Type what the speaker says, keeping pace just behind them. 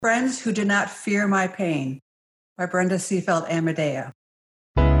Friends Who Do Not Fear My Pain by Brenda Seefeld Amadea.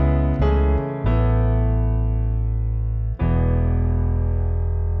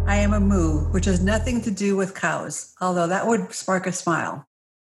 I am a moo, which has nothing to do with cows, although that would spark a smile.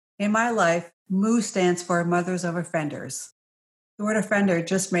 In my life, moo stands for Mothers of Offenders. The word offender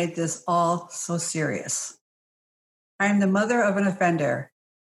just made this all so serious. I am the mother of an offender.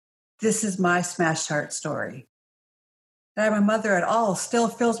 This is my smashed heart story. That I'm a mother at all still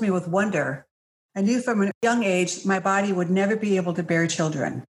fills me with wonder. I knew from a young age my body would never be able to bear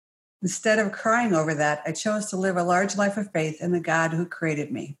children. Instead of crying over that, I chose to live a large life of faith in the God who created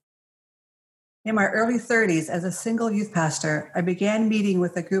me. In my early 30s, as a single youth pastor, I began meeting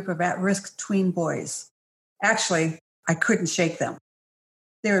with a group of at-risk tween boys. Actually, I couldn't shake them.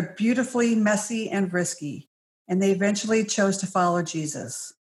 They were beautifully messy and risky, and they eventually chose to follow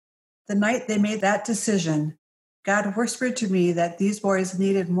Jesus. The night they made that decision, God whispered to me that these boys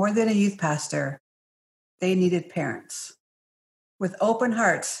needed more than a youth pastor. They needed parents. With open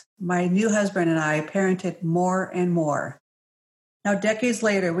hearts, my new husband and I parented more and more. Now, decades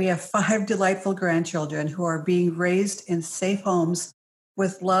later, we have 5 delightful grandchildren who are being raised in safe homes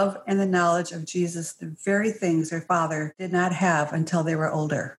with love and the knowledge of Jesus, the very things their father did not have until they were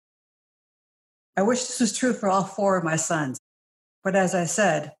older. I wish this was true for all 4 of my sons, but as I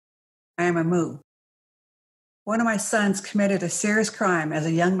said, I am a moo. One of my sons committed a serious crime as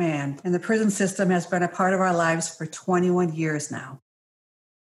a young man, and the prison system has been a part of our lives for 21 years now.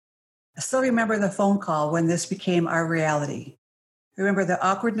 I still remember the phone call when this became our reality. I remember the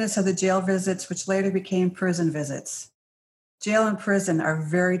awkwardness of the jail visits, which later became prison visits. Jail and prison are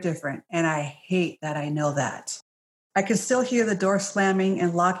very different, and I hate that I know that. I can still hear the door slamming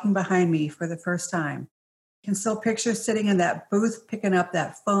and locking behind me for the first time. I can still picture sitting in that booth, picking up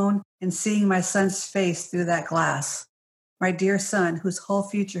that phone and seeing my son's face through that glass. My dear son, whose whole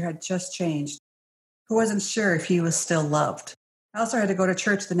future had just changed, who wasn't sure if he was still loved. I also had to go to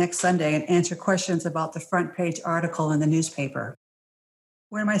church the next Sunday and answer questions about the front page article in the newspaper.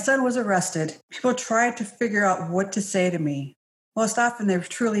 When my son was arrested, people tried to figure out what to say to me. Most often they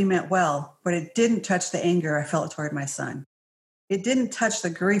truly meant well, but it didn't touch the anger I felt toward my son. It didn't touch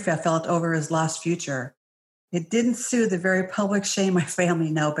the grief I felt over his lost future. It didn't soothe the very public shame my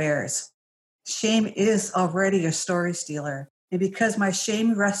family now bears. Shame is already a story stealer, and because my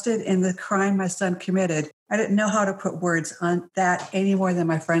shame rested in the crime my son committed, I didn't know how to put words on that any more than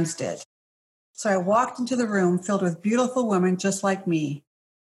my friends did. So I walked into the room filled with beautiful women just like me.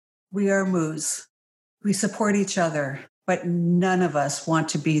 We are moos. We support each other, but none of us want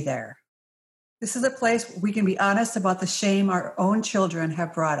to be there. This is a place where we can be honest about the shame our own children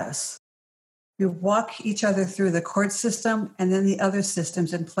have brought us. We walk each other through the court system and then the other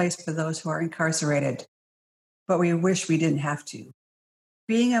systems in place for those who are incarcerated. But we wish we didn't have to.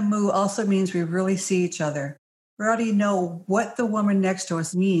 Being a moo also means we really see each other. We already know what the woman next to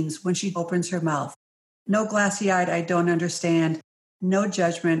us means when she opens her mouth. No glassy-eyed, I don't understand. No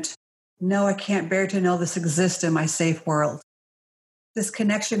judgment. No, I can't bear to know this exists in my safe world. This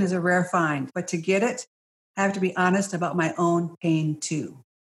connection is a rare find, but to get it, I have to be honest about my own pain too.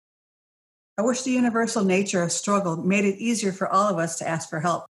 I wish the universal nature of struggle made it easier for all of us to ask for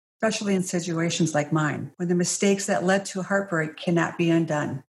help, especially in situations like mine, when the mistakes that led to heartbreak cannot be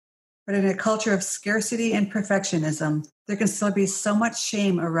undone. But in a culture of scarcity and perfectionism, there can still be so much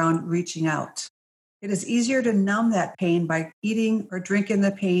shame around reaching out. It is easier to numb that pain by eating or drinking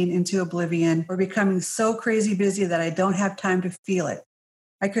the pain into oblivion or becoming so crazy busy that I don't have time to feel it.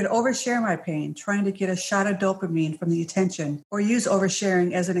 I could overshare my pain, trying to get a shot of dopamine from the attention, or use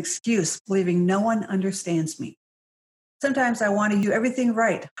oversharing as an excuse, believing no one understands me. Sometimes I want to do everything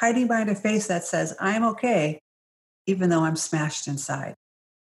right, hiding behind a face that says, I'm okay, even though I'm smashed inside.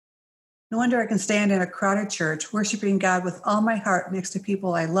 No wonder I can stand in a crowded church, worshiping God with all my heart next to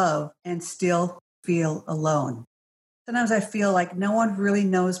people I love, and still feel alone. Sometimes I feel like no one really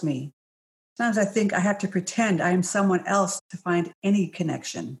knows me. Sometimes I think I have to pretend I am someone else to find any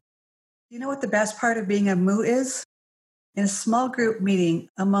connection. You know what the best part of being a moo is? In a small group meeting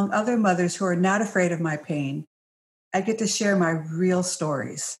among other mothers who are not afraid of my pain, I get to share my real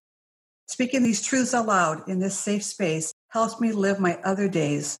stories. Speaking these truths aloud in this safe space helps me live my other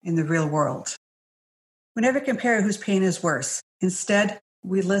days in the real world. We never compare whose pain is worse. Instead,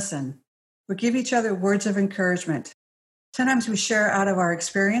 we listen. We give each other words of encouragement. Sometimes we share out of our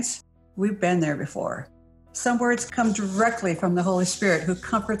experience. We've been there before. Some words come directly from the Holy Spirit who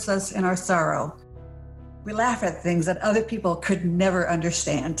comforts us in our sorrow. We laugh at things that other people could never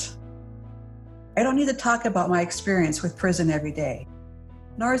understand. I don't need to talk about my experience with prison every day,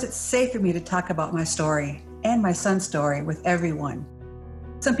 nor is it safe for me to talk about my story and my son's story with everyone.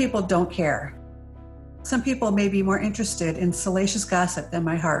 Some people don't care. Some people may be more interested in salacious gossip than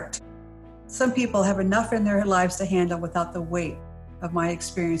my heart. Some people have enough in their lives to handle without the weight of my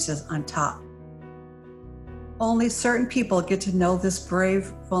experiences on top. Only certain people get to know this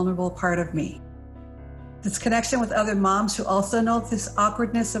brave, vulnerable part of me. This connection with other moms who also know this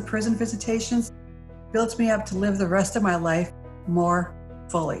awkwardness of prison visitations built me up to live the rest of my life more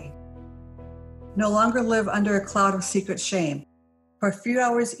fully. No longer live under a cloud of secret shame. For a few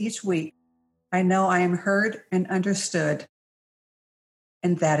hours each week, I know I am heard and understood,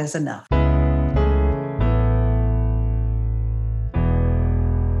 and that is enough.